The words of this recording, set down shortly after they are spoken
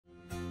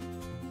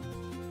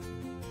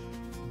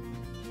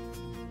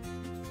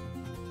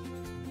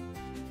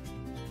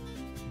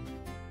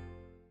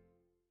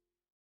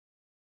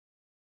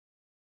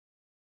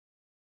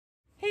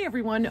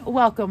everyone,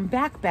 welcome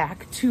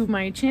back to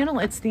my channel.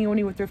 It's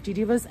Naomi with Thrifty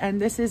Divas, and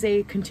this is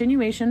a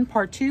continuation,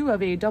 part 2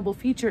 of a double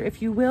feature,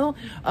 if you will,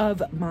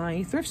 of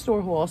my thrift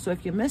store haul. So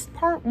if you missed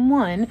part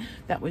 1,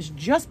 that was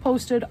just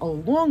posted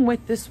along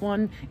with this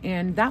one,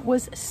 and that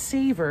was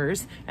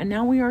Savers. And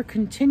now we are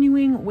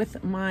continuing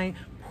with my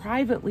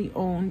privately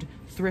owned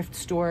thrift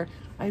store.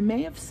 I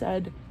may have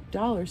said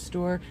dollar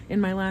store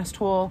in my last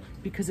haul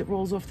because it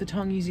rolls off the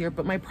tongue easier,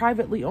 but my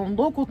privately owned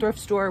local thrift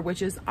store,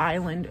 which is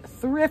Island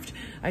Thrift.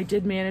 I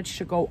did manage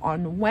to go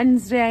on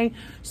Wednesday,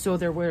 so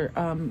there were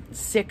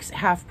 6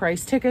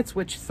 half-price tickets,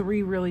 which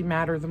 3 really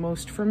matter the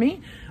most for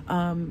me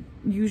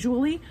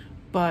usually.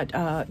 But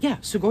yeah,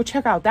 so go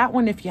check out that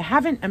one if you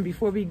haven't. And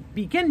before we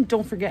begin,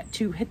 don't forget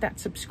to hit that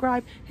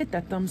subscribe, hit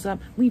that thumbs up,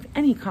 leave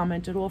any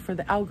comment at all for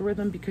the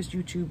algorithm because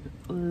YouTube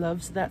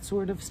loves that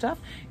sort of stuff.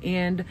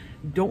 And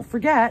don't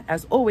forget,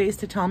 as always,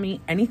 to tell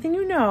me anything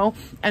you know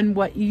and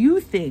what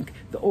you think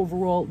the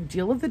overall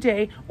deal of the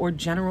day or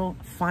general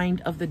find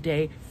of the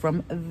day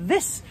from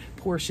this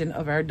portion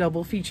of our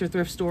double feature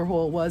thrift store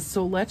haul was.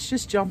 So let's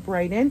just jump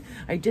right in.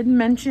 I did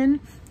mention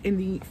in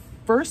the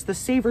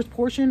Savers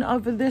portion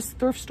of this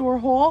thrift store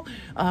haul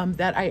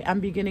that I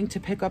am beginning to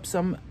pick up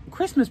some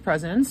Christmas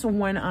presents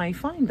when I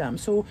find them.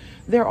 So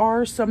there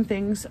are some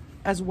things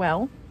as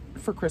well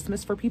for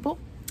Christmas for people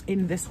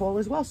in this haul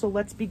as well. So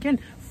let's begin.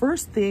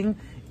 First thing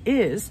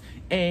is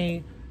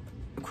a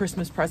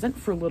Christmas present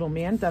for little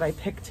man that I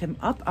picked him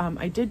up.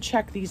 I did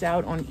check these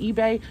out on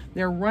eBay.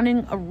 They're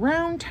running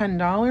around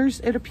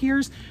 $10, it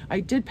appears. I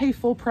did pay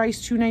full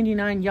price,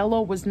 $2.99.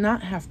 Yellow was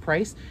not half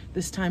price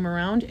this time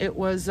around. It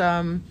was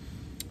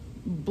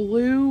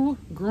blue,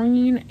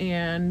 green,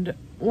 and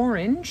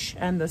orange,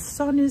 and the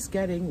sun is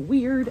getting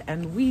weird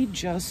and we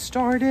just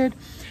started.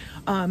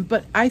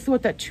 But I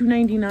thought that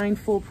 $2.99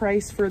 full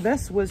price for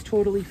this was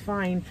totally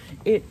fine.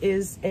 It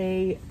is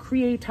a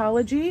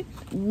Creatology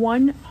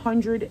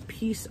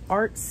 100-piece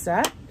art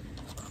set,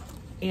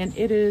 and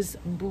it is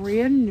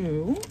brand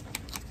new.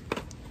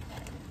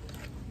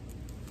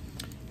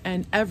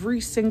 And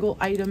every single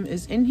item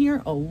is in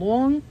here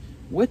along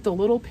with the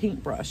little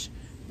paintbrush.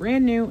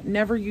 Brand new,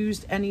 never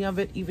used any of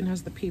it, even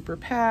has the paper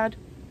pad.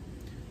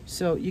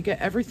 So you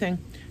get everything.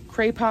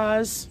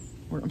 Crayons,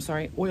 or I'm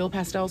sorry, oil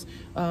pastels,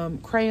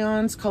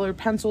 crayons, colored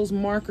pencils,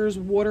 markers,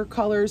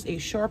 watercolors, a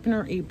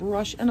sharpener, a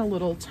brush, and a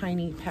little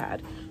tiny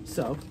pad.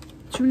 So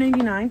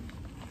 $2.99.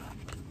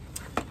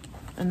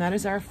 And that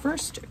is our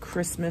first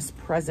Christmas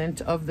present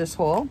of this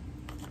haul.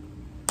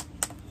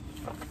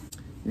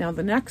 Now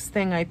the next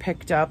thing I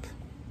picked up,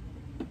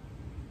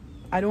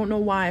 I don't know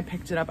why I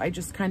picked it up. I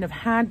just kind of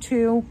had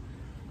to.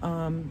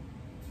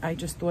 I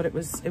just thought it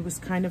was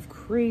kind of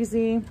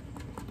crazy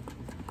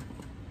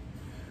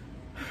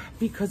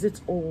because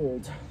it's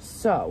old.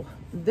 So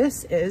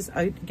this is,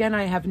 again,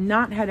 I have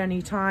not had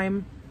any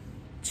time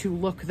to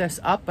look this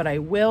up, but I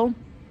will.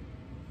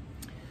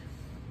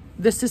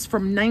 This is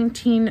from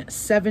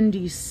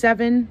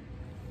 1977,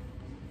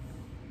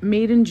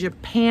 made in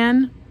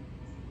Japan.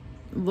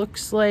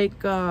 Looks like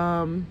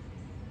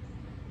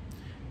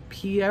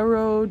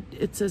Piero,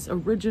 it says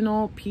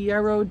original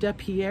Piero de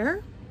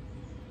Pierre.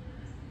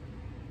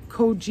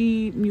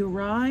 Koji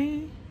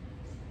Murai,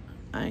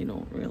 I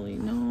don't really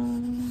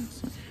know,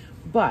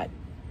 but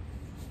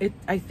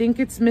I think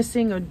it's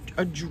missing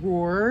a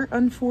drawer,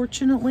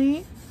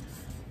 unfortunately,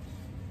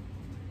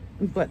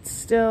 but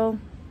still,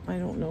 I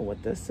don't know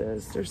what this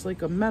is. There's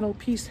like a metal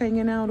piece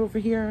hanging out over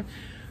here,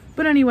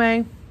 but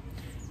anyway,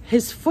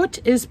 his foot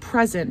is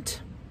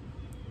present.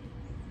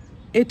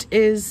 It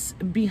is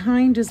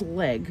behind his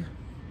leg,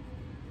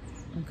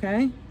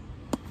 okay?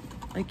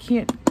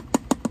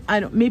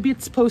 Maybe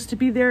it's supposed to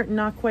be there,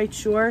 not quite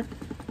sure,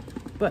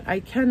 but I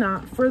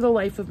cannot for the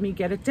life of me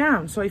get it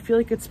down. So I feel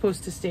like it's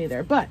supposed to stay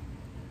there, but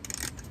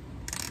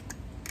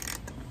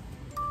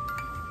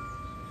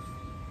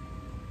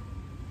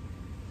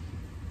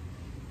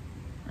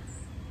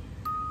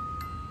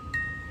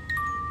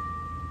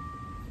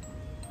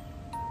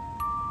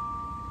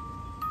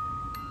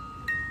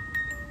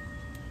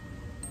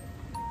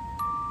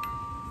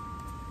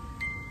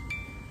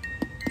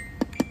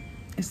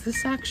is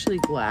this actually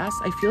glass?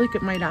 I feel like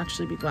it might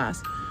actually be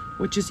glass,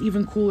 which is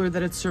even cooler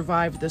that it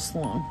survived this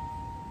long.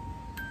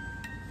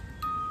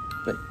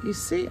 But you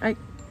see,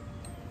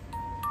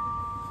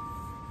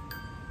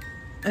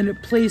 and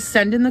it plays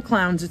Send in the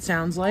Clowns, it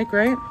sounds like,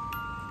 right?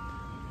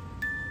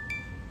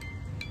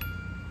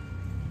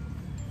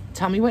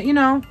 Tell me what you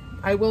know.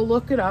 I will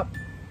look it up.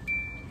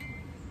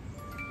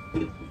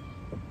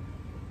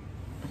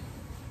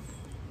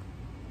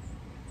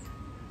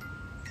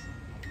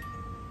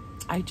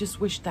 I just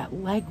wish that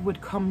leg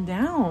would come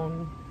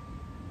down.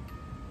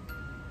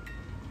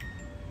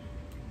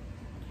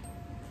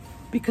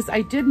 Because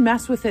I did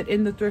mess with it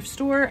in the thrift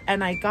store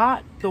and I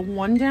got the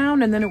one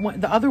down and then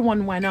the other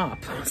one went up.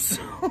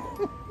 So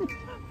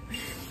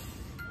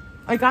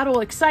I got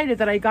all excited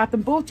that I got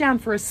them both down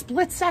for a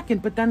split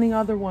second, but then the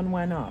other one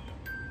went up.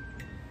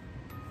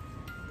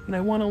 And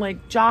I want to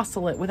like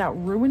jostle it without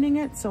ruining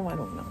it, so I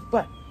don't know.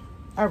 But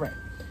all right,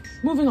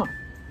 moving on.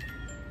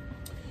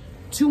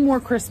 2 more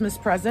Christmas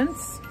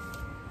presents.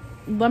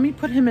 Let me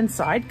put him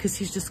inside because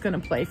he's just going to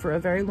play for a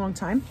very long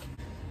time.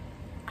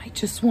 I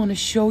just want to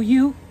show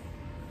you.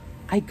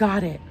 I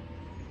got it.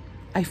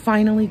 I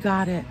finally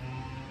got it.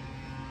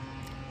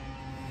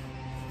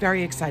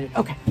 Very excited.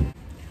 Okay.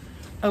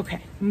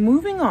 Okay,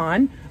 moving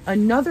on.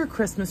 Another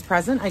Christmas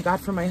present I got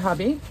for my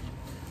hubby.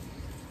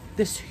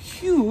 This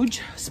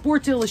huge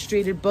Sports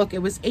Illustrated book.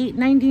 It was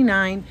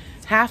 $8.99,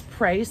 half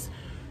price.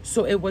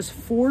 So it was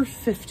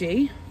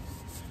 $4.50.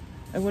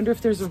 I wonder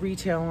if there's a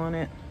retail on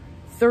it.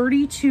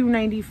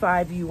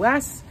 $32.95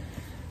 US.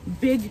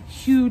 Big,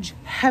 huge,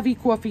 heavy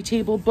coffee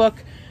table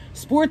book.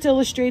 Sports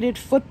Illustrated,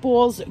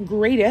 football's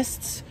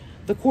greatest.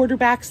 The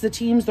quarterbacks, the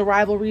teams, the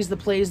rivalries, the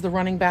plays, the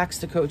running backs,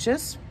 the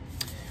coaches.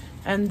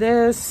 And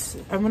this,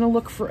 I'm going to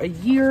look for a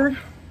year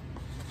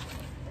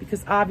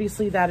because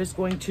obviously that is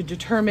going to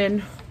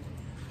determine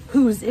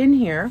who's in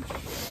here.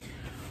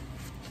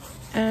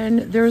 And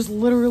there's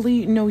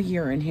literally no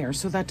year in here,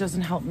 so that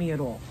doesn't help me at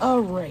all.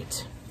 All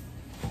right.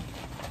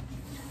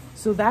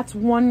 So that's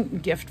one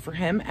gift for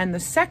him. And the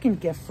second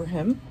gift for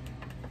him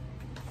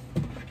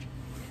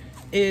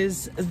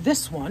is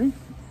this one,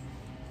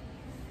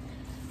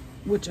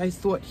 which I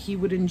thought he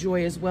would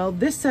enjoy as well.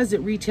 This says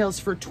it retails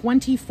for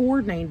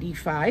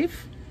 $24.95.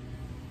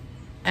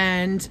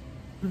 And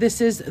this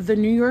is the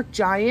New York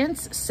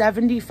Giants,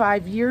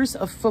 75 Years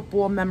of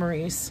Football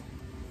Memories.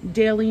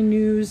 Daily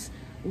News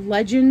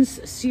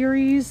Legends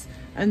series.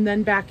 And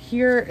then back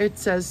here it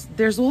says,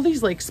 there's all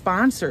these like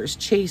sponsors.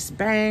 Chase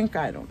Bank,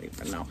 I don't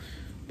even know.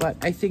 But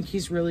I think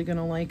he's really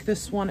gonna like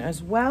this one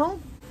as well.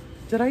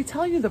 Did I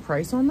tell you the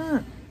price on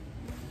that?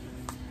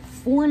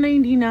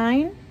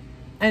 $4.99.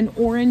 And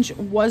orange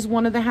was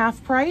one of the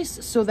half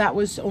price, so that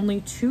was only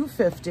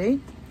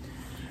 $2.50.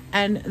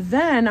 And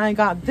then I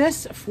got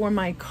this for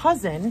my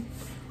cousin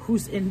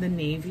who's in the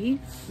Navy.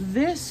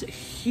 This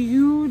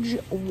huge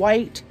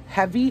white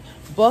heavy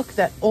book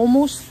that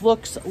almost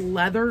looks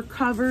leather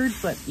covered,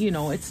 but you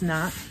know, it's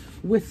not,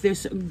 with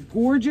this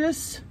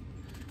gorgeous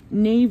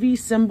Navy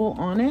symbol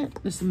on it,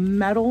 this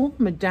metal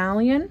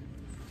medallion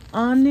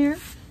on there.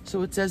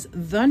 So it says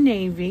the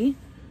Navy,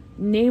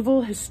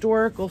 Naval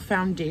Historical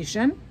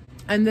Foundation.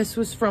 And this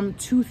was from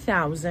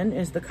 2000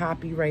 is the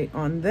copyright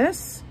on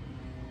this.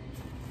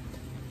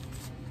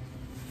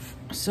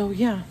 So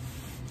yeah,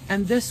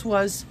 and this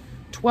was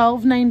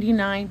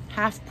 $12.99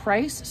 half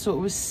price, so it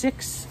was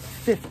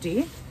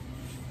 $6.50.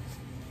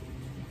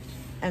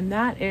 And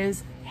that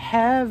is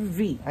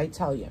heavy, I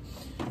tell you.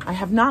 I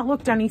have not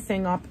looked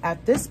anything up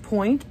at this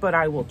point, but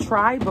I will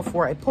try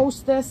before I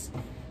post this.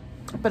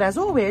 But as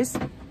always,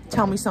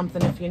 tell me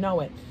something if you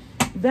know it.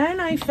 Then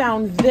I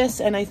found this,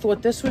 and I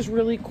thought this was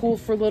really cool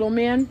for little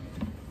man.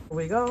 Here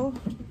we go.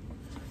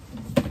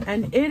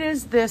 And it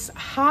is this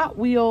Hot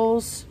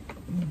Wheels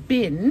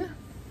bin.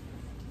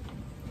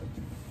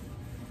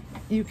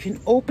 You can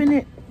open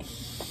it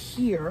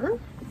here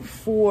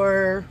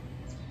for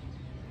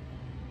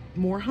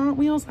more Hot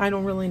Wheels. I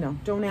don't really know.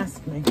 Don't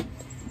ask me.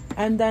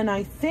 And then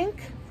I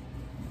think,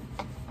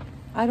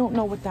 I don't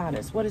know what that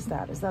is. What is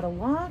that? Is that a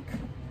lock?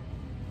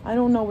 I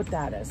don't know what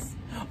that is.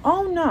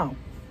 Oh, no.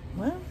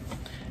 Well,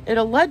 it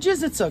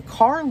alleges it's a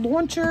car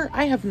launcher.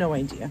 I have no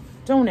idea.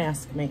 Don't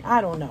ask me.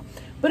 I don't know.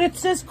 But it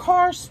says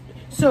car,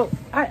 so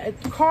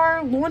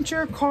car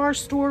launcher, car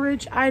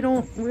storage. I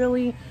don't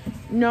really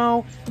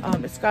know.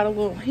 It's got a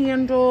little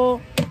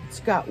handle. It's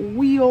got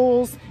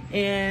wheels,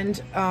 and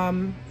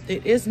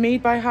it is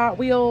made by Hot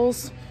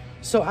Wheels.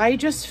 So I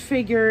just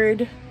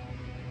figured,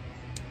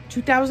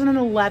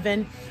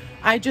 2011,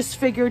 I just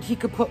figured he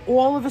could put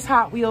all of his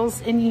Hot Wheels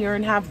in here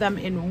and have them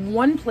in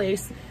one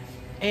place.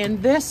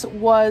 And this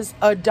was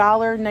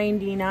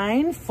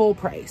 $1.99 full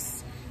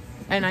price.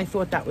 And I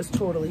thought that was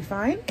totally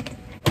fine.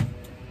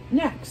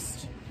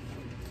 Next,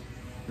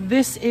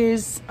 this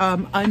is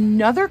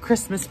another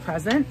Christmas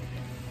present.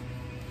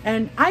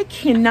 And I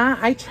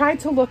tried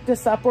to look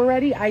this up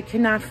already. I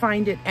cannot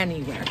find it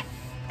anywhere.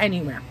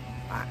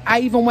 I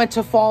even went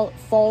to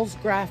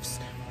Fallsgraph's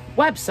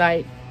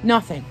website.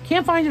 Nothing.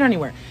 Can't find it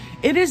anywhere.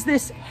 It is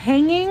this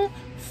hanging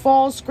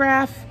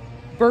Fallsgraph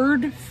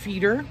bird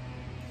feeder.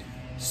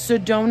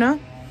 Sedona.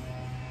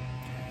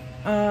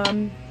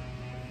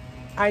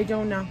 I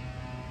don't know.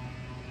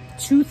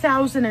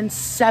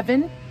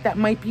 2007. That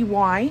might be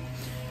why.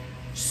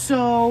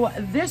 So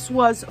this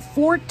was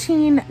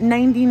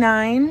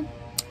 $14.99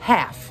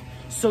 half.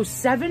 So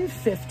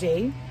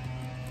 $7.50.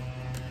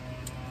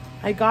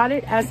 I got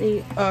it as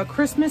a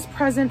Christmas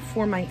present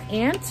for my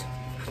aunt.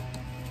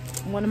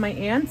 One of my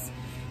aunts.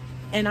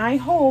 And I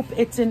hope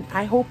it's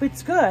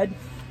good.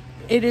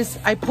 It is,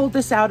 I pulled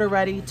this out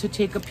already to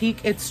take a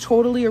peek. It's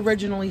totally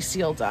originally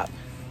sealed up.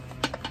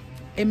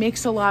 It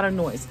makes a lot of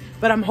noise,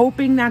 but I'm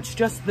hoping that's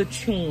just the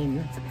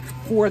chain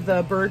for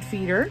the bird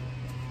feeder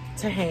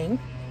to hang.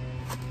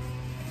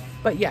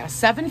 But yeah,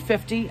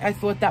 $7.50. I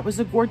thought that was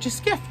a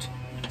gorgeous gift.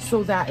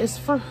 So that is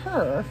for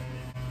her.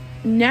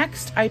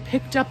 Next, I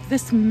picked up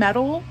this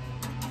metal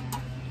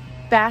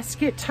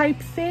basket type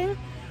thing.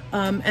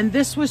 And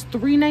this was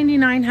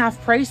 $3.99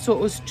 half price, so it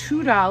was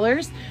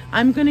 $2.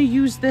 I'm gonna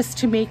use this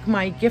to make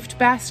my gift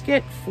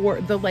basket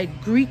for the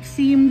like Greek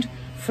themed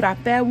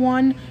frappe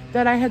one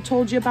that I had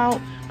told you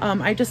about.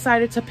 I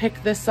decided to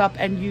pick this up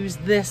and use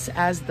this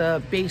as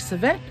the base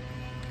of it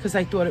because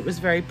I thought it was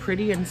very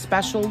pretty and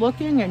special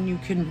looking, and you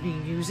can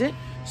reuse it.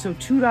 So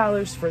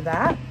 $2 for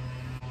that.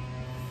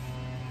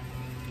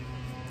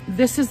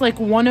 This is like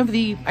one of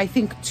the, I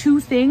think, 2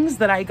 things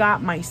that I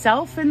got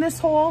myself in this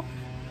haul.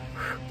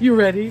 You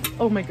ready?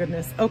 Oh my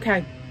goodness.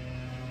 Okay.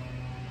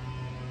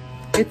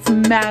 It's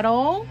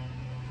metal.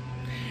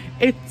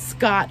 It's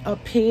got a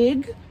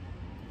pig.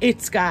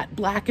 It's got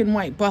black and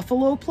white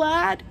buffalo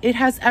plaid. It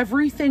has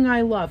everything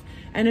I love.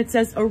 And it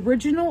says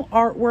original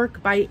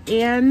artwork by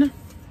Anne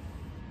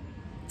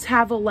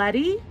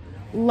Tavaletti,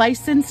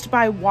 licensed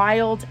by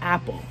Wild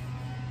Apple.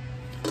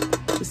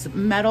 This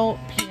metal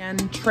pan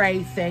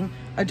tray thing,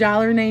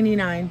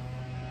 $1.99.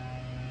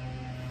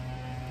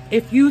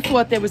 If you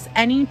thought there was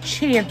any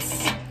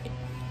chance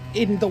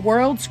in the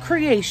world's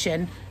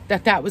creation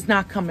that that was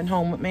not coming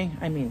home with me,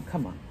 I mean,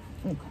 come on.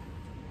 Okay.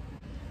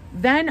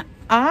 Then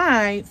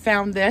I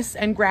found this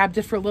and grabbed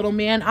it for little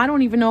man. I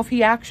don't even know if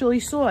he actually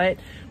saw it,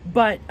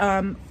 but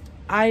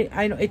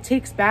it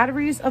takes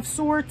batteries of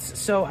sorts,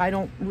 so I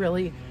don't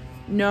really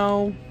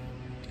know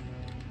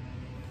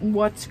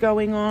what's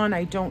going on.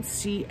 I don't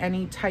see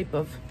any type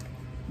of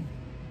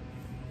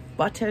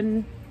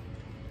button.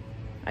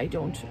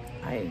 I'm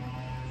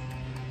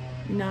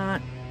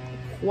not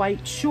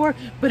quite sure,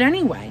 but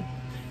anyway,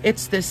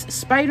 it's this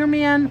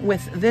Spider-Man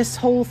with this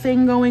whole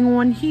thing going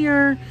on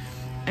here,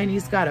 and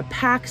he's got a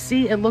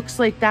paxi. It looks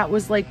like that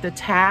was like the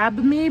tab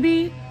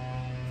maybe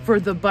for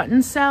the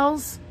button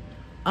cells.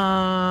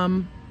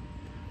 I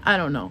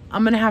don't know.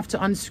 I'm gonna have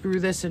to unscrew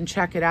this and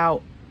check it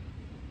out.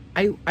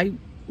 I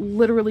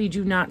literally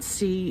do not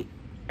see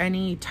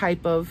any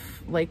type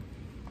of like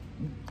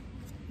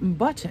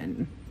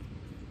button.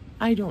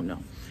 I don't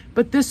know,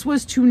 but this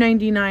was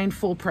 $2.99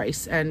 full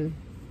price, and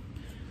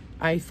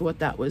I thought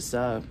that was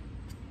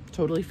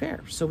totally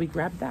fair, so we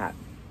grabbed that.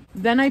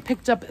 Then I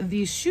picked up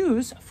these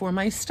shoes for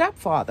my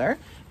stepfather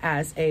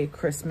as a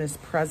Christmas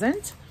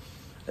present.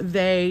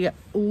 They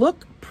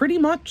look pretty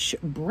much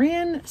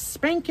brand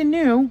spanking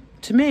new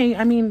to me.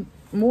 I mean,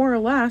 more or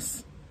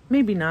less,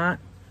 maybe not.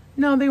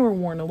 No, they were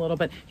worn a little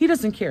bit. He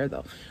doesn't care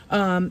though.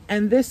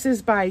 And this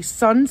is by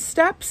Sun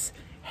Steps,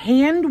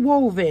 hand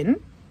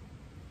woven.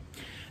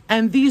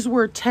 And these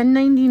were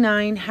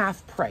 $10.99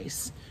 half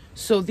price.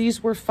 So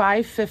these were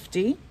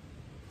 $5.50.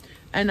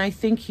 And I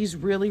think he's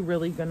really,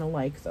 really gonna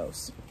like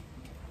those.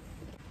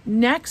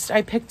 Next,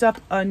 I picked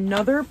up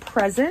another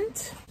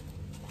present.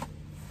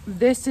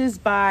 This is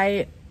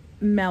by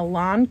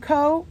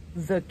Melanco,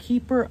 the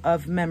Keeper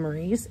of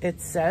Memories.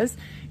 It says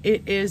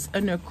it is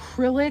an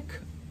acrylic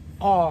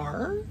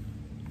R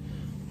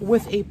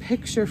with a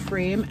picture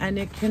frame, and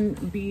it can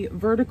be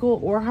vertical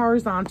or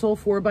horizontal,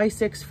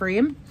 4x6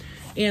 frame.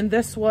 And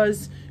this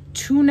was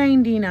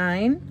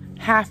 $2.99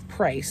 half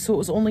price, so it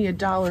was only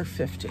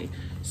 $1.50.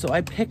 So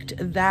I picked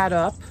that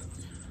up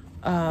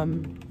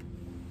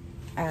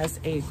as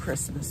a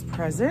Christmas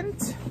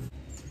present.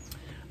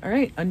 All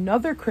right,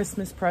 another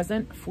Christmas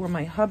present for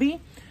my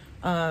hubby.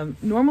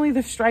 Normally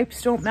the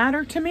stripes don't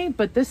matter to me,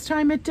 but this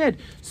time it did.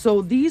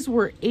 So these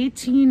were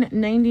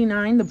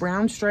 $18.99. The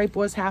brown stripe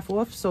was half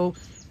off, so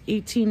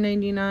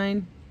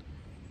 $18.99,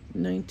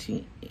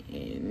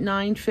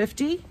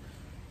 $9.50.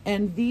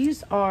 And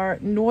these are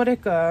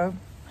Nautica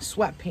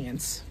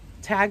sweatpants.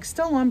 Tag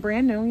still on,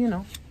 brand new, you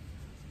know.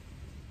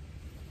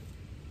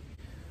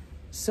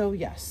 So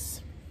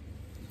yes,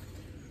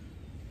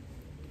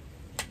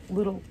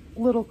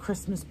 little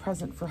Christmas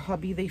present for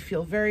hubby. They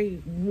feel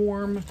very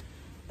warm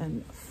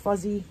and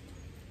fuzzy.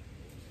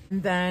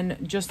 And then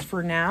just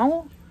for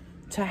now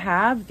to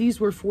have, these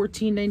were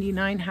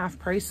 $14.99 half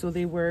price, so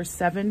they were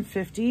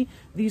 $7.50.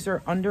 These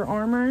are Under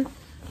Armour,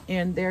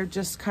 and they're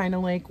just kind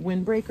of like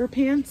windbreaker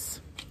pants.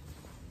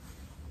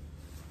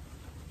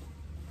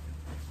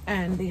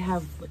 And they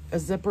have a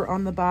zipper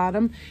on the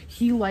bottom.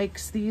 He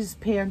likes these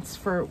pants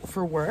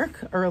for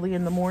work early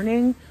in the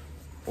morning,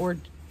 or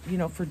you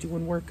know, for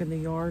doing work in the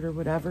yard or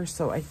whatever.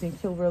 So I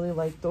think he'll really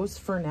like those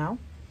for now.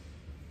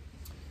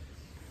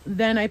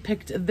 Then I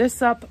picked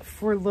this up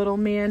for little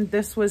man.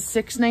 This was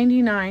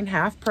 $6.99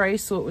 half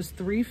price, so it was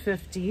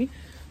 $3.50.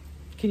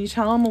 Can you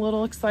tell I'm a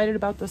little excited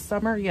about the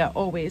summer? Yeah,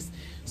 always.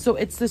 So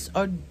it's this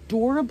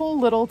adorable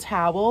little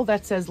towel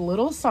that says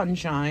Little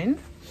Sunshine.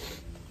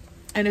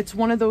 And it's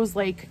one of those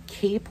like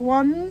cape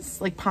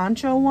ones, like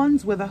poncho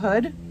ones with a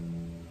hood.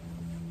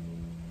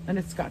 And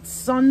it's got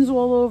suns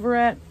all over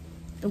it.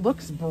 It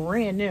looks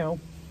brand new.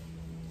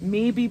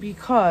 Maybe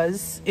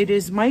because it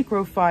is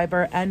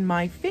microfiber and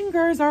my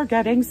fingers are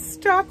getting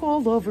stuck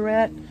all over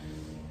it.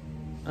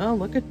 Oh,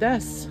 look at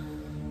this.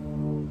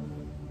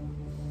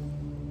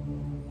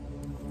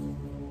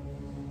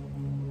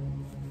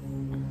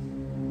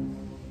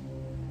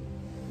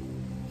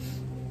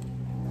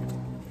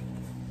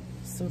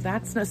 So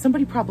that's not,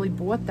 somebody probably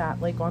bought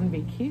that like on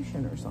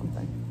vacation or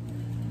something.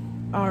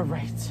 All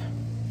right.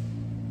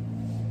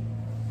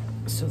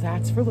 So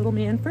that's for little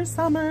man for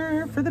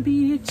summer, for the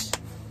beach.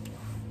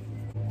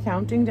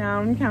 Counting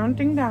down,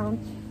 counting down.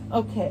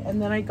 Okay,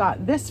 and then I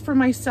got this for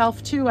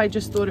myself too. I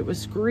just thought it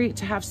was great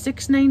to have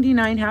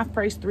 $6.99, half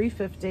price,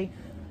 $3.50.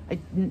 I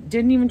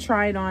didn't even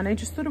try it on. I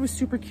just thought it was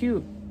super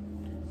cute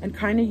and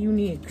kind of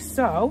unique.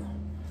 So,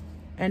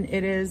 and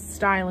it is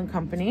Style &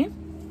 Company.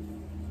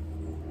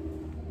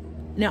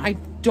 Now, I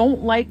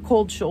don't like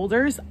cold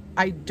shoulders.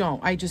 I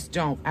just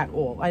don't at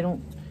all. I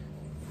don't,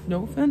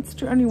 no offense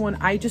to anyone.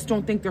 I just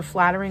don't think they're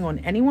flattering on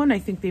anyone. I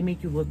think they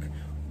make you look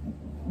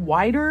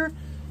wider.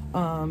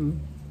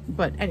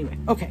 But anyway,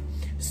 okay.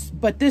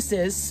 But this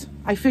is,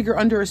 I figure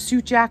under a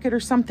suit jacket or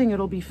something,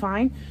 it'll be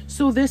fine.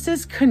 So this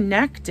is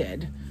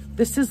connected.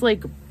 This is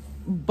like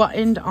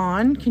buttoned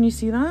on. Can you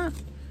see that?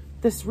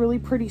 This really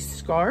pretty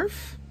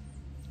scarf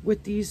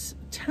with these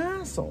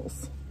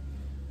tassels.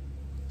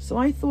 So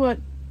I thought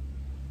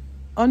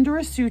under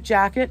a suit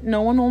jacket,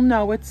 no one will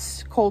know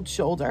it's cold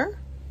shoulder.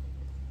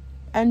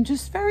 And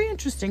just very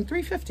interesting.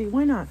 $3.50,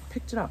 why not?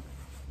 Picked it up.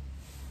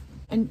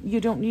 And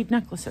you don't need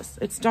necklaces.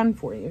 It's done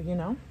for you, you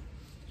know?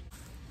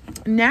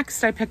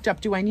 Next, I picked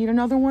up, do I need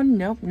another one?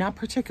 Nope, not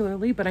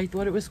particularly, but I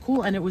thought it was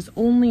cool, and it was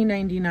only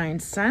 99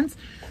 cents.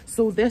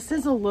 So this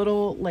is a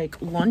little like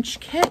lunch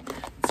kit.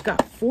 It's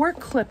got 4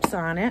 clips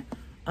on it.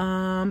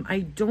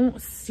 I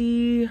don't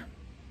see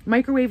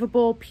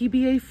microwavable,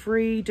 PBA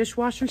free,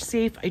 dishwasher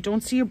safe. I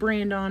don't see a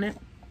brand on it.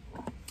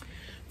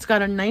 It's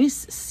got a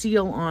nice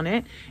seal on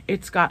it.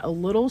 It's got a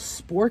little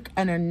spork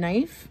and a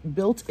knife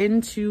built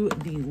into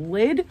the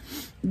lid.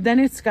 Then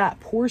it's got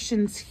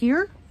portions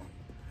here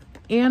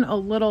and a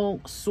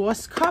little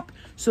sauce cup.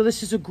 So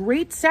this is a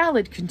great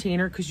salad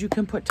container because you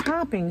can put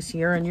toppings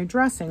here and your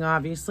dressing,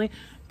 obviously,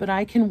 but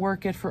I can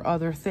work it for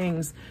other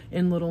things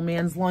in little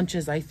man's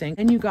lunches, I think.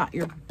 And you got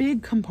your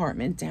big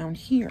compartment down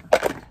here.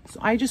 So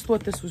I just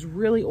thought this was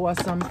really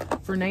awesome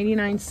for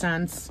 99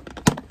 cents.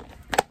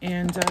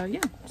 And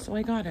yeah, so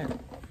I got it.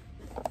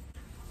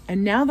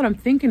 And now that I'm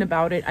thinking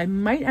about it, I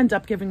might end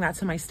up giving that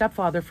to my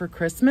stepfather for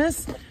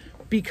Christmas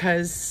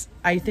because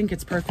I think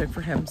it's perfect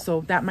for him.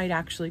 So that might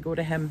actually go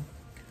to him.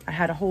 I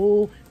had a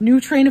whole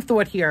new train of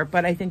thought here,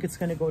 but I think it's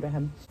going to go to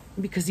him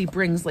because he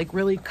brings like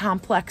really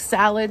complex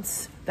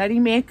salads that he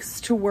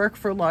makes to work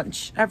for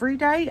lunch every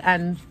day.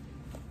 And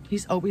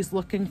he's always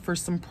looking for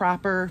some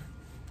proper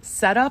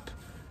setup.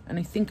 And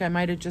I think I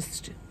might have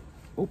just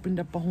opened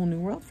up a whole new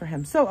world for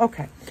him. So,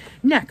 okay.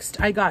 Next,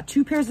 I got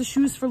 2 pairs of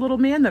shoes for little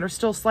man that are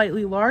still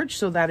slightly large.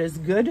 So that is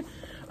good.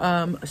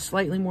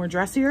 Slightly more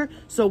dressier.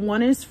 So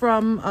one is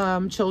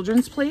from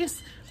Children's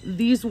Place.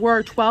 These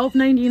were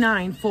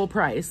 $12.99 full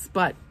price,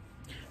 but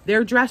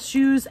they're dress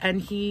shoes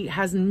and he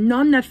has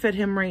none that fit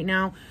him right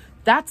now.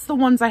 That's the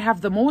ones I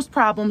have the most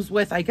problems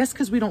with, I guess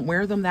because we don't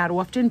wear them that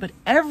often, but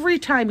every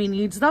time he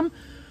needs them,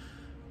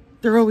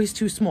 they're always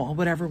too small,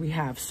 whatever we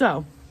have.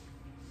 So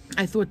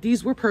I thought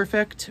these were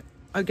perfect.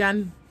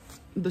 Again,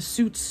 the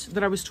suits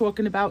that I was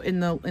talking about in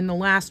the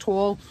last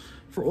haul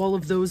for all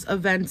of those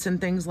events and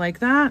things like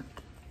that,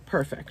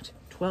 perfect.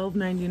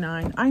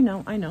 $12.99. I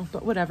know,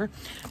 but whatever.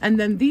 And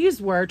then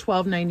these were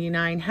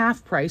 $12.99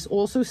 half price,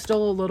 also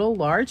still a little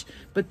large,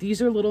 but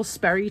these are little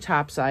Sperry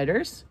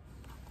topsiders.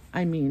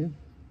 I mean,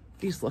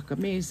 these look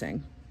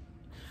amazing.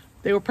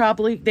 They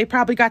probably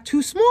got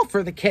too small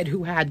for the kid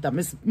who had them,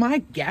 is my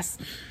guess.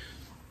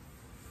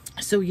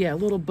 So yeah,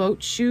 little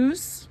boat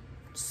shoes,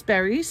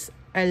 Sperry's.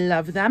 I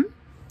love them.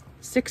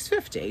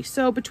 $6.50.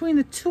 So between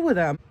the two of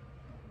them,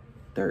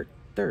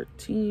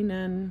 13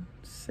 and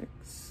 6,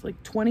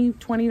 like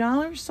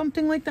 $20,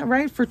 something like that,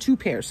 right? For 2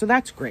 pairs. So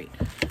that's great.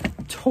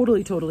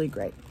 Totally, totally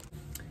great.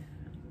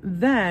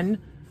 Then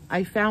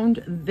I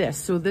found this.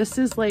 So this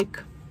is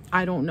like,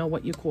 I don't know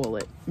what you call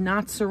it.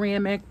 Not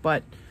ceramic,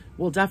 but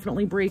will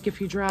definitely break if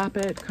you drop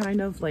it.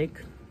 Kind of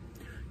like,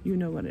 you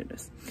know what it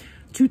is.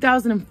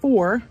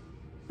 2004,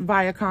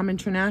 Viacom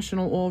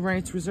International, all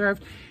rights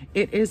reserved.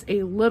 It is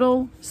a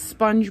little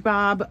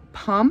SpongeBob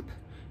pump.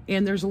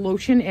 And there's a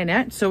lotion in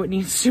it, so it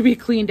needs to be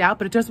cleaned out,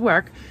 but it does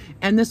work.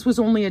 And this was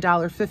only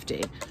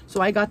 $1.50.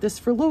 So I got this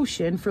for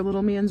lotion for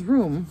little man's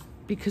room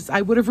because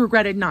I would have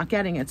regretted not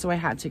getting it, so I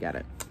had to get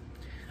it.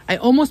 I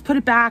almost put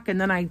it back, and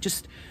then I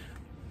just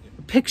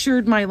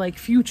pictured my like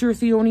future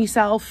Theoni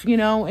self, you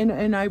know,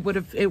 and it would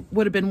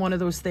have been one of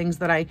those things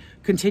that I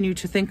continue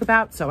to think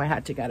about, so I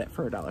had to get it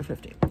for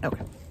 $1.50.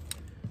 Okay.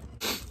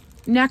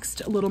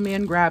 Next, little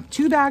man grabbed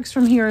 2 bags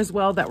from here as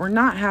well that were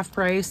not half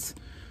price.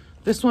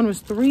 This one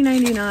was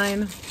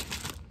 $3.99.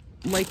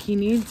 Like he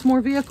needs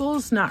more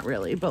vehicles? Not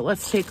really, but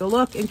let's take a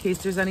look in case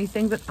there's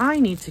anything that I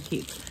need to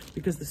keep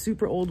because the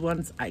super old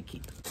ones I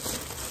keep.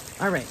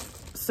 All right,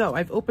 so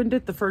I've opened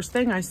it. The first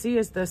thing I see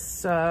is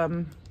this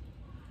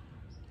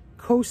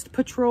Coast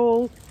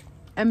Patrol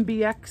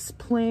MBX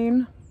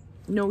plane,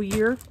 no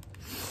year,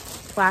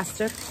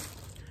 plastic.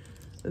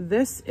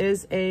 This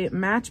is a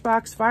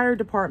Matchbox Fire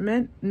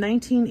Department,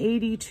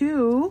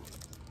 1982.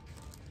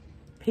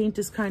 Paint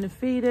is kind of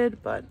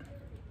faded, but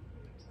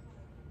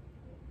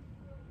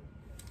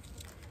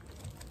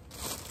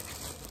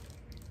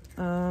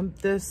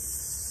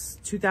this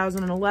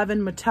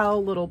 2011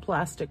 Mattel little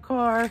plastic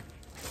car.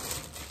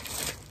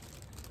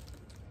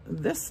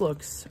 This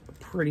looks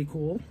pretty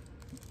cool.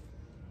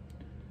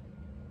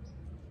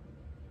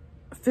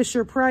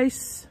 Fisher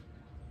Price,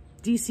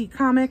 DC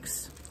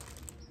Comics.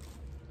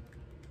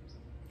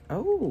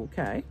 Oh,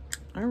 okay.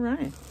 All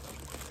right.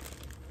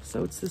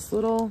 So it's this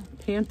little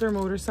Panther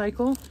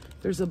motorcycle.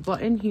 There's a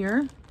button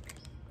here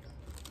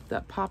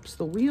that pops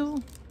the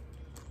wheel.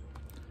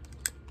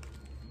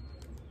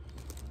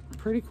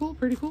 Pretty cool,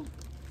 pretty cool.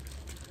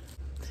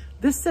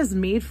 This says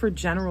made for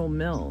General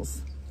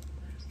Mills.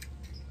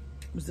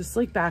 Was this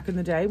like back in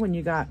the day when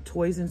you got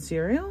toys and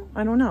cereal?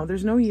 I don't know.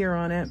 There's no year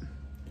on it.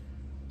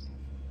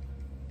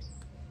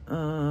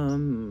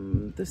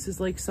 This is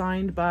like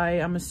signed by,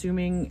 I'm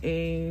assuming,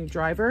 a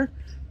driver.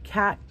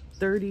 Cat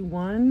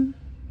 31.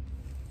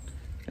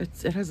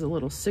 It has a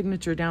little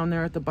signature down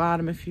there at the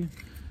bottom if you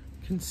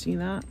can see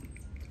that.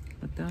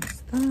 But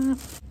that's that.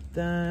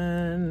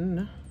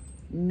 Then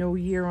no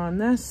year on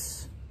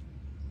this.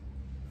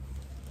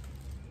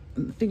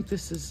 I think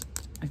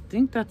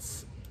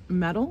that's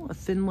metal, a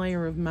thin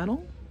layer of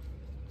metal.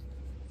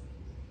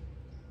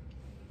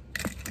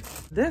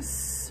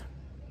 This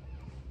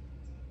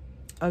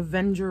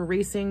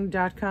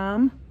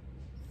AvengerRacing.com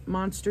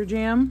Monster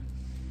Jam.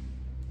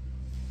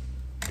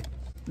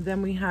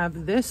 Then we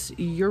have this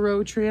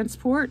Euro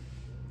Transport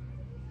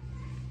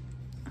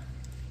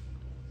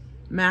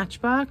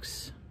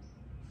Matchbox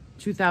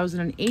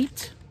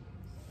 2008.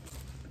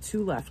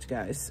 2 left,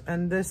 guys.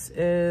 And this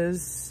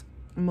is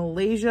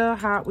Malaysia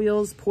Hot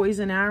Wheels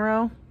Poison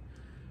Arrow.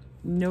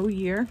 No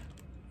year.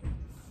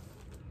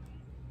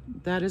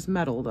 That is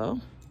metal though.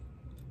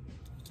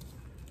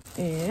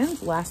 And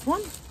last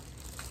one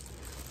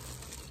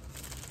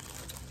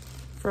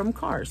from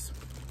Cars.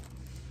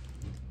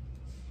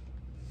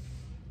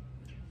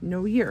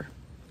 No year.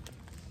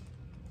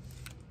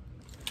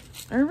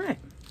 All right.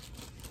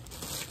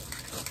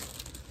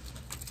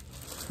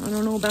 I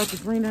don't know about the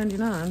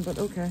 $3.99, but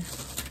okay.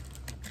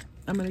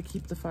 I'm gonna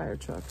keep the fire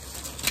truck.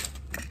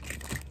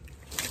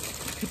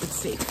 Keep it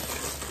safe.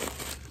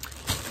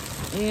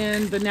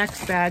 And the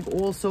next bag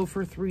also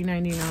for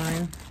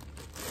 $3.99.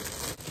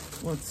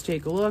 Let's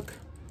take a look.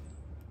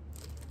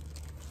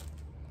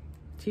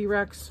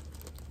 T-Rex.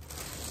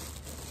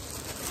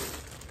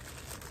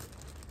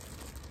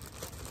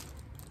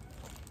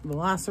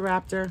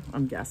 Velociraptor,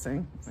 I'm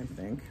guessing, I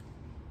think.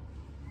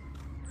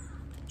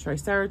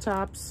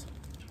 Triceratops.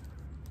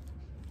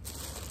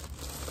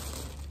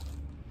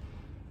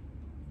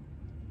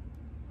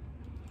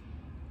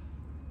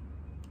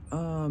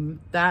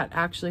 That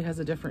actually has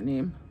a different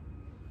name.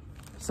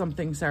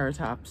 Something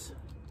Ceratops.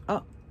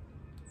 Oh,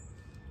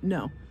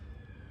 no.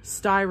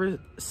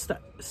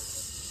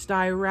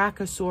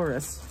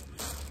 Styracosaurus.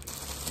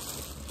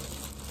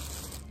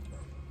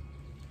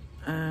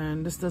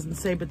 And this doesn't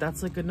say, but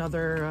that's like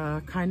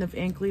another kind of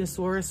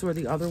Ankylosaurus, or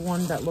the other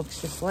one that looks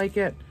just like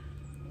it.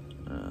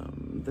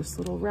 This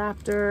little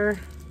raptor.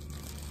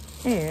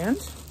 And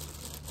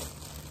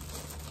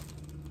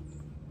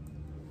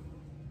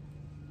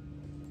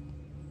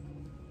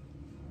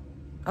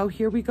oh,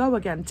 here we go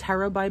again.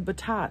 Terra by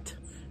Batat.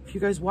 If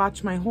you guys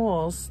watch my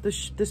hauls,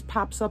 this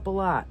pops up a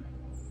lot.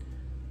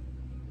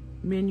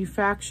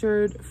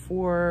 Manufactured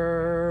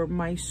for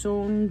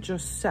Maison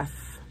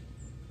Joseph.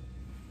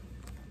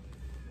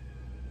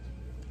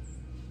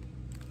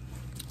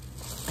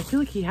 I feel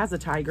like he has a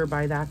tiger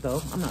by that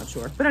though. I'm not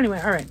sure. But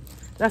anyway, all right.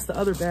 That's the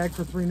other bag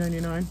for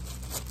 $3.99.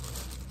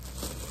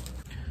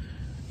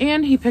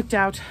 And he picked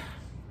out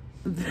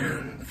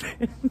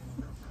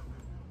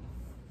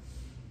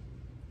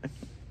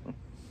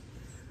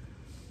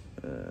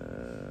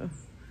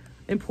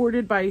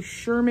imported by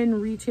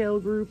Sherman Retail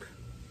Group,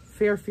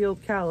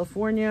 Fairfield,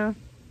 California.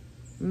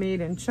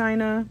 Made in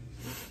China.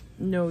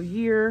 No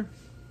year.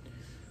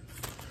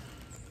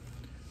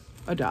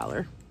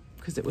 $1.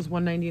 Because it was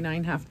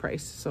 $1.99 half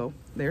price. So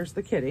there's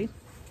the kitty.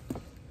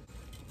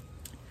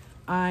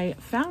 I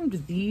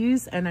found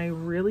these and I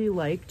really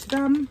liked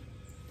them.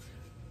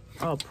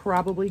 I'll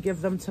probably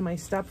give them to my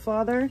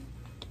stepfather.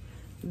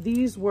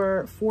 These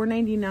were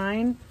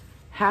 $4.99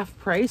 half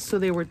price, so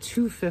they were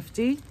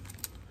 $2.50.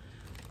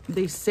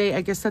 They say,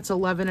 I guess that's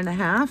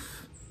 11.5.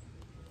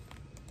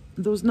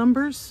 Those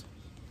numbers.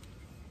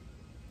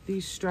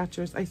 These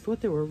stretchers, I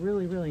thought they were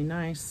really, really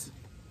nice.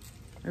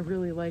 I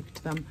really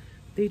liked them.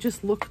 They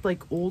just looked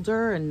like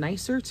older and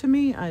nicer to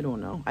me. I don't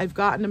know. I've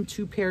gotten them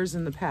 2 pairs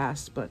in the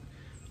past, but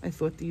I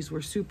thought these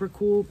were super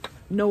cool.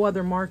 No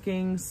other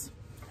markings,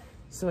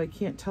 so I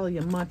can't tell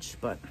you much,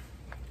 but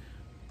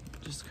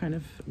just kind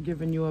of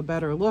giving you a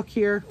better look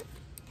here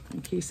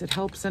in case it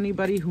helps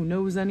anybody who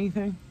knows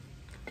anything.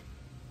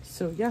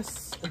 So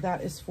yes,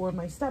 that is for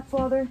my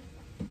stepfather.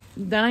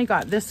 Then I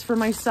got this for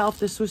myself.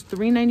 This was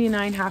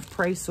 $3.99 half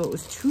price, so it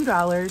was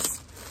 $2.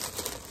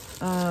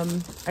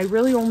 I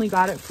really only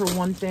got it for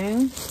one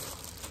thing.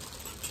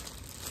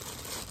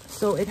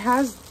 So it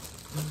has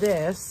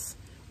this,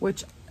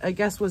 which I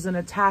guess was an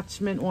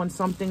attachment on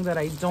something that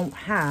I don't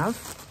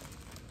have.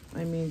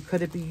 I mean,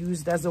 could it be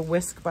used as a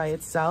whisk by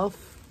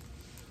itself?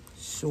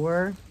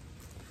 Sure.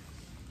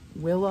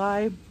 Will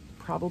I?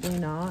 Probably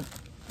not.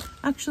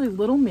 Actually,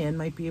 little man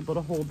might be able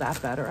to hold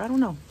that better. I don't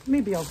know.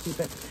 Maybe I'll keep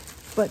it.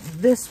 But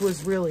this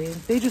was really,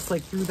 they just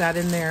like threw that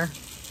in there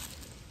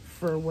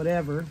for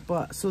whatever.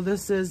 But so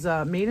this is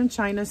made in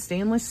China,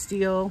 stainless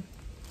steel.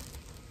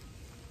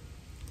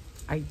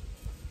 I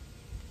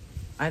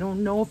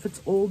don't know if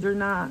it's old or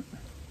not.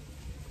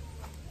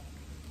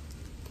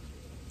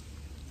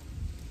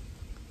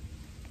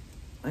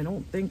 I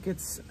don't think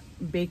it's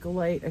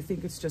Bakelite. I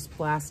think it's just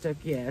plastic.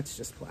 Yeah, it's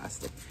just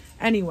plastic.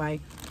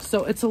 Anyway,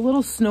 so it's a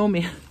little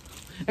snowman.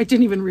 I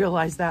didn't even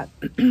realize that.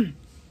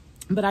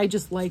 But I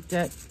just liked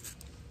it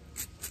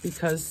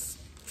because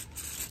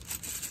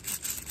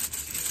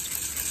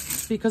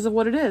of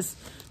what it is.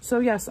 So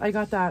yes, I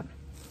got that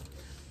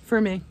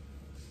for me.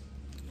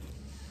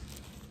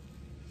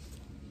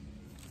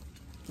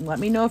 Let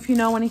me know if you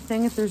know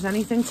anything, if there's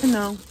anything to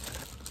know.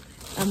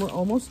 And we're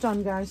almost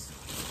done, guys.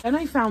 And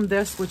I found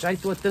this, which I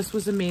thought this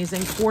was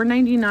amazing.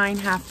 $4.99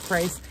 half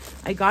price.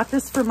 I got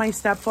this for my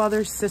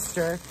stepfather's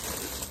sister,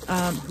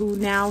 who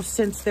now,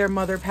 since their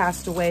mother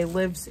passed away,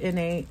 lives in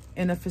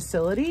a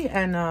facility.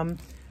 And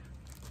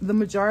the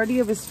majority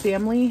of his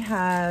family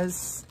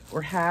has,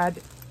 or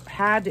had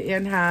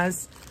and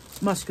has,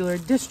 muscular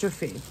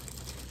dystrophy.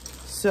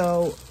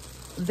 So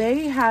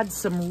they had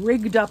some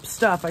rigged up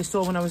stuff I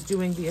saw when I was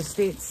doing the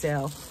estate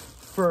sale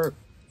for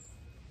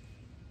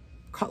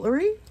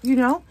cutlery, you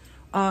know.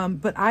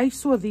 But I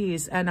saw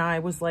these and I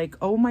was like,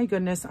 oh my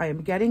goodness, I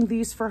am getting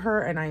these for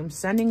her and I am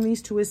sending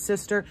these to his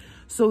sister.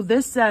 So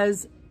this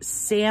says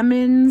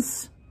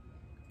Salmon's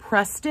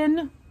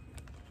Preston.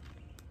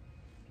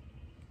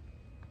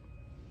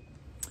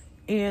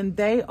 And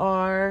they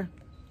are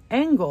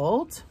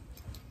angled.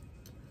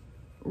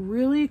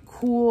 Really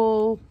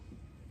cool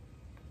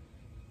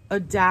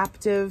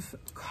adaptive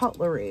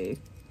cutlery.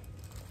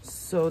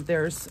 So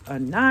there's a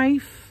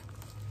knife,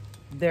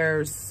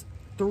 there's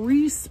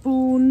 3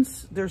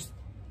 spoons, there's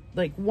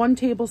like 1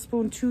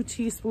 tablespoon, 2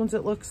 teaspoons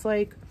it looks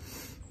like,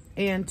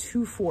 and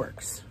 2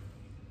 forks.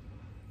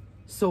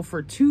 So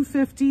for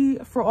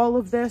 $2.50 for all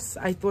of this,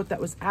 I thought that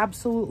was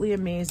absolutely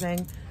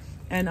amazing.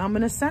 And I'm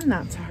gonna send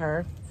that to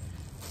her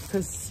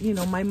because, you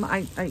know,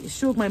 I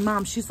showed my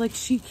mom, she's like,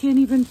 she can't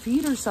even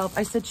feed herself.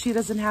 I said she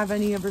doesn't have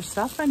any of her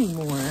stuff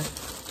anymore,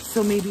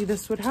 so maybe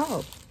this would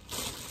help.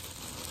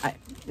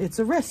 It's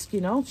a risk,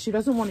 you know. She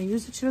doesn't want to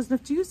use it, she doesn't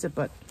have to use it,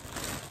 but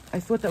I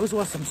thought that was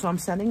awesome. So I'm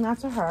sending that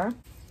to her.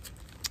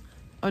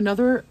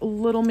 Another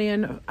little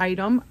man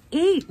item,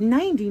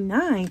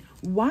 $8.99.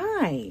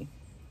 Why?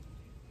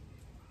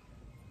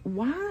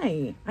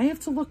 Why? I have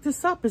to look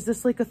this up. Is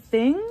this like a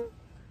thing?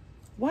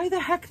 Why the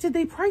heck did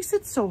they price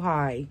it so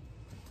high?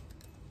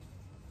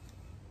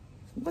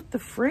 What the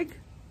frig?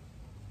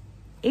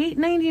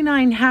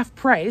 $8.99 half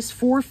price,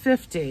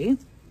 $4.50.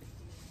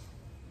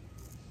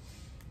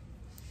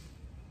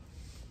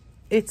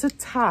 It's a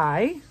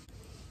tie.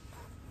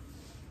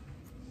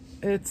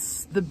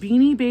 It's the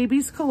Beanie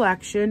Babies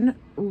collection,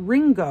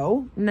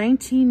 Ringo,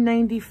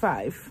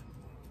 1995.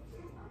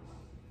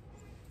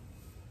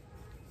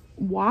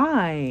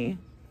 Why?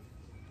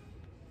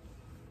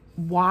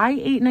 Why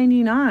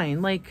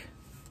 $8.99? Like,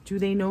 do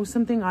they know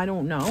something I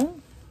don't know?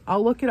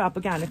 I'll look it up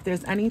again if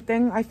there's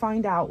anything I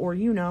find out or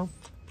you know.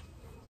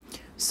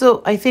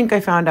 So I think I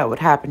found out what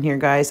happened here,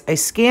 guys. I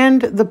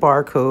scanned the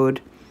barcode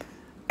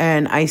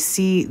and I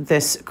see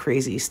this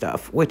crazy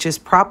stuff, which is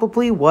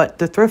probably what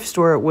the thrift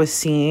store was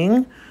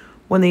seeing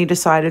when they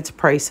decided to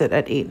price it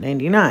at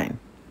 $8.99.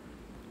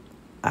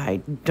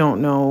 I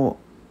don't know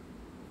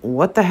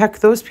what the heck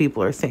those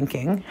people are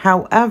thinking.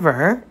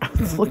 However,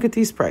 let's look at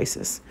these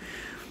prices.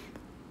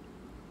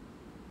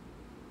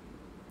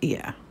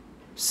 Yeah.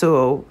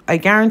 So I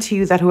guarantee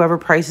you that whoever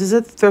prices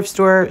at the thrift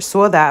store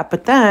saw that.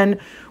 But then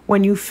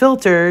when you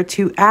filter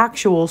to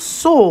actual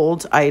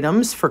sold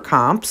items for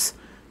comps,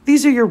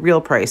 these are your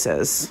real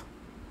prices.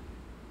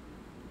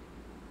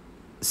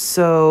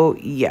 So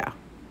yeah,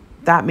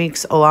 that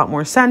makes a lot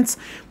more sense.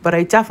 But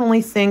I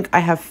definitely think I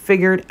have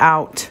figured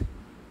out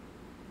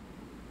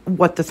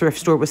what the thrift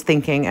store was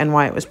thinking and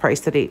why it was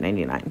priced at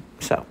 $8.99.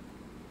 So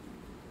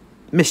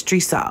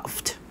mystery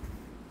solved.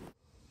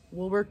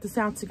 We'll work this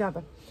out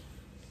together.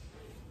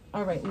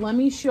 All right, let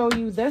me show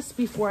you this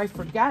before I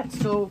forget.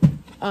 So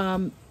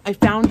I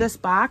found this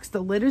box.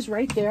 The lid is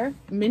right there,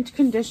 mint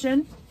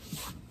condition,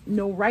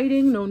 no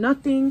writing, no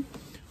nothing,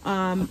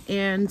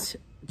 and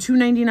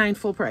 $2.99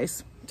 full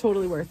price.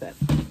 Totally worth it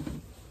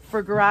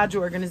for garage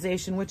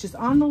organization, which is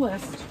on the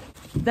list.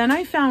 Then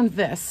I found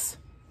this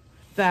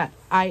that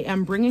I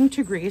am bringing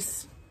to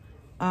Greece,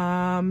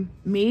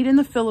 made in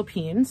the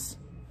Philippines.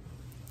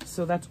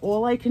 So that's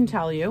all I can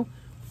tell you.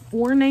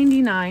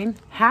 $4.99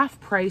 half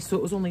price, so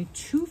it was only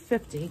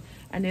 $2.50,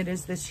 and it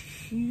is this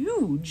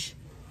huge,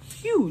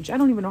 I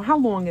don't even know how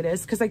long it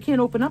is because I can't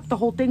open up the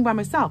whole thing by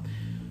myself.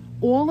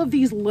 All of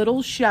these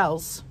little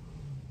shells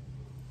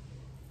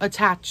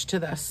attached to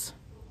this.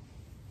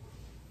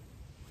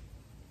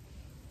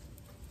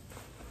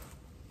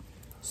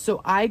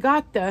 So I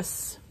got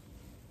this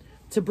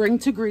to bring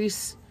to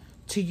Greece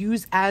to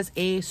use as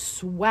a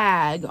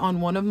swag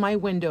on one of my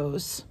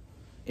windows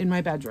in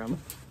my bedroom.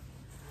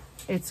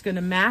 It's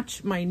gonna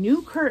match my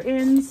new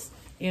curtains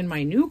and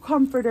my new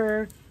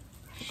comforter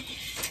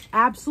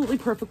absolutely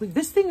perfectly.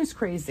 This thing is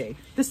crazy.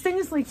 This thing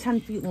is like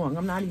 10 feet long.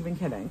 I'm not even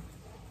kidding.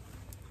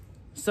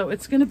 So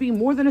it's gonna be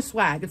more than a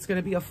swag. It's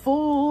gonna be a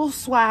full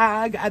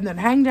swag and then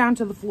hang down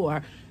to the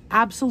floor.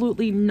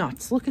 Absolutely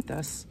nuts. Look at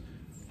this.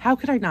 How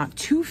could I not?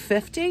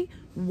 $250?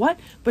 What?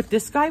 But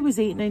this guy was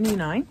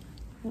 $8.99.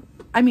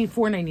 I mean,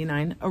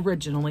 $4.99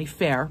 originally.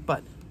 Fair,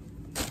 but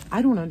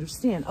I don't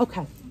understand.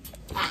 Okay.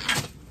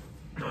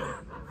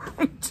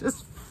 I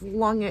just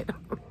flung it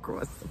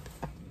across the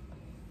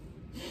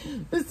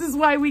bed. This is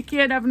why we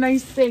can't have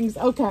nice things.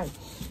 Okay.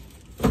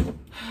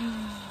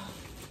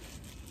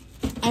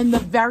 And the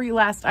very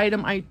last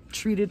item, I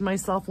treated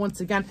myself once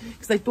again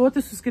because I thought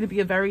this was going to be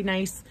a very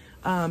nice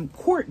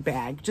quart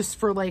bag just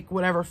for like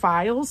whatever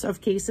files of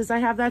cases I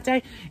have that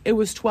day. It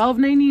was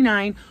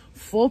 $12.99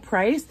 full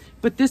price,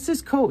 but this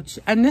is Coach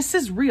and this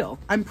is real.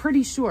 I'm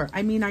pretty sure.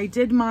 I mean, I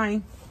did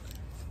my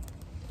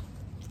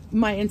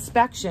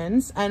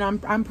inspections and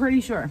I'm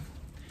pretty sure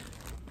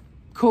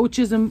Coach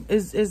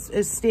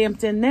is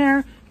stamped in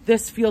there.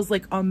 This feels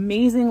like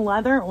amazing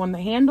leather on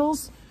the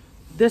handles.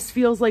 This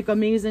feels like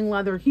amazing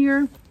leather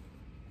here.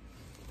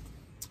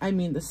 I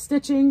mean, the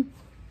stitching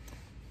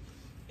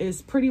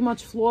is pretty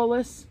much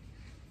flawless.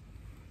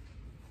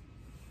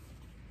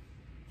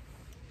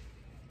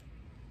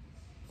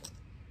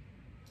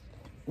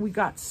 We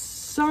got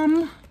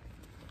some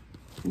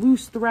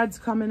loose threads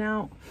coming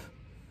out.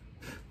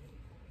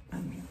 I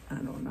mean, I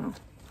don't know.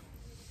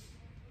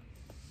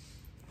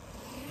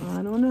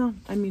 I don't know.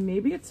 I mean,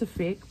 maybe it's a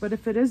fake, but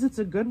if it is, it's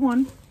a good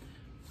one.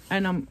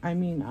 And I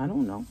mean, I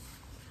don't know.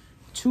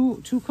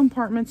 Two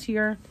compartments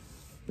here.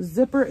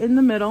 Zipper in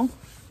the middle.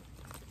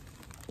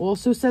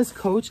 Also says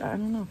Coach. I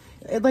don't know.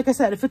 Like I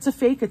said, if it's a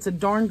fake, it's a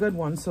darn good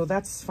one. So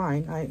that's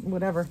fine.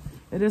 Whatever.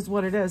 It is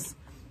what it is.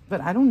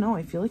 But I don't know.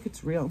 I feel like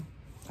it's real.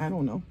 I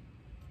don't know.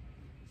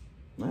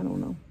 I don't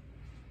know.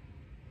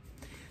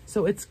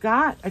 So it's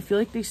got, I feel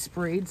like they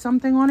sprayed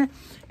something on it.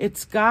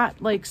 It's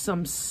got like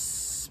some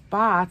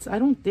spots. I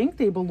don't think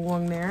they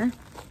belong there.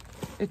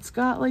 It's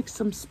got like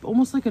some,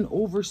 almost like an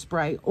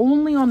overspray.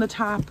 Only on the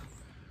top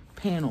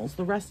panels.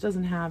 The rest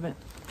doesn't have it.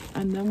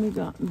 And then we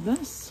got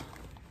this.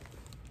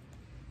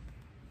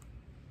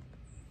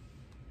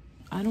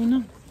 I don't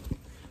know.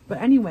 But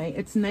anyway,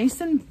 it's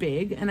nice and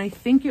big, and I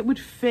think it would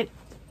fit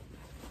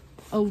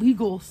a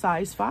legal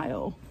size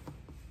file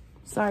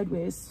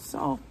sideways.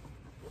 So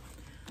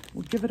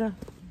we'll give it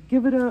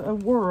a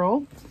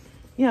whirl.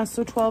 Yeah,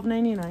 so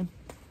 $12.99.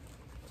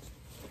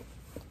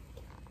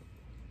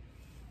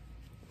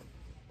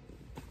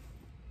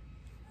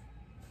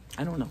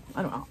 I don't know.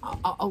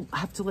 I'll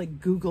have to like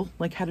Google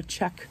like how to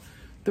check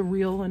the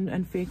real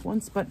and fake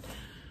ones, but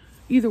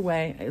either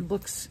way, it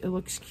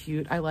looks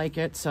cute. I like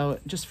it. So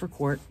just for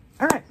court.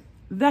 All right.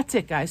 That's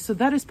it, guys. So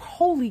that is,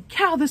 holy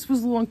cow, this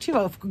was long too.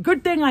 A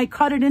good thing I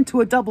cut it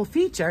into a double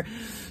feature.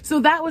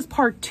 So that was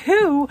part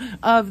 2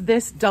 of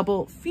this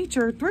double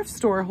feature thrift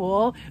store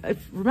haul.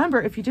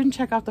 Remember, if you didn't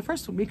check out the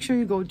first one, make sure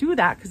you go do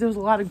that because there was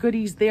a lot of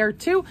goodies there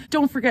too.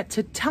 Don't forget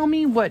to tell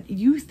me what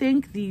you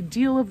think the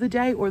deal of the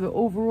day or the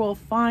overall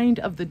find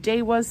of the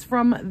day was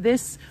from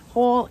this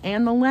haul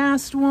and the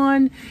last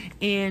one.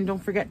 And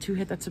don't forget to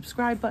hit that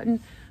subscribe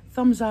button,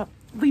 thumbs up,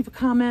 leave a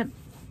comment,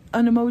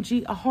 an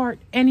emoji, a heart,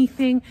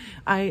 anything.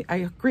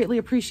 I greatly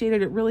appreciate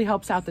it. It really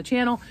helps out the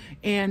channel.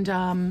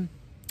 And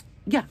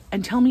yeah,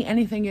 and tell me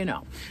anything you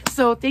know.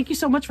 So thank you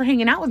so much for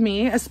hanging out with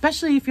me,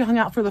 especially if you hung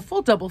out for the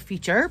full double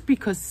feature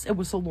because it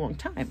was a long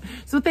time.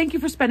 So thank you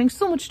for spending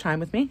so much time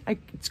with me.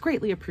 It's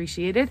greatly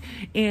appreciated.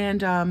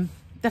 And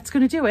that's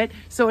going to do it.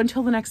 So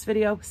until the next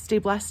video, stay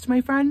blessed,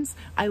 my friends.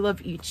 I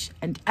love each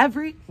and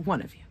every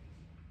one of you.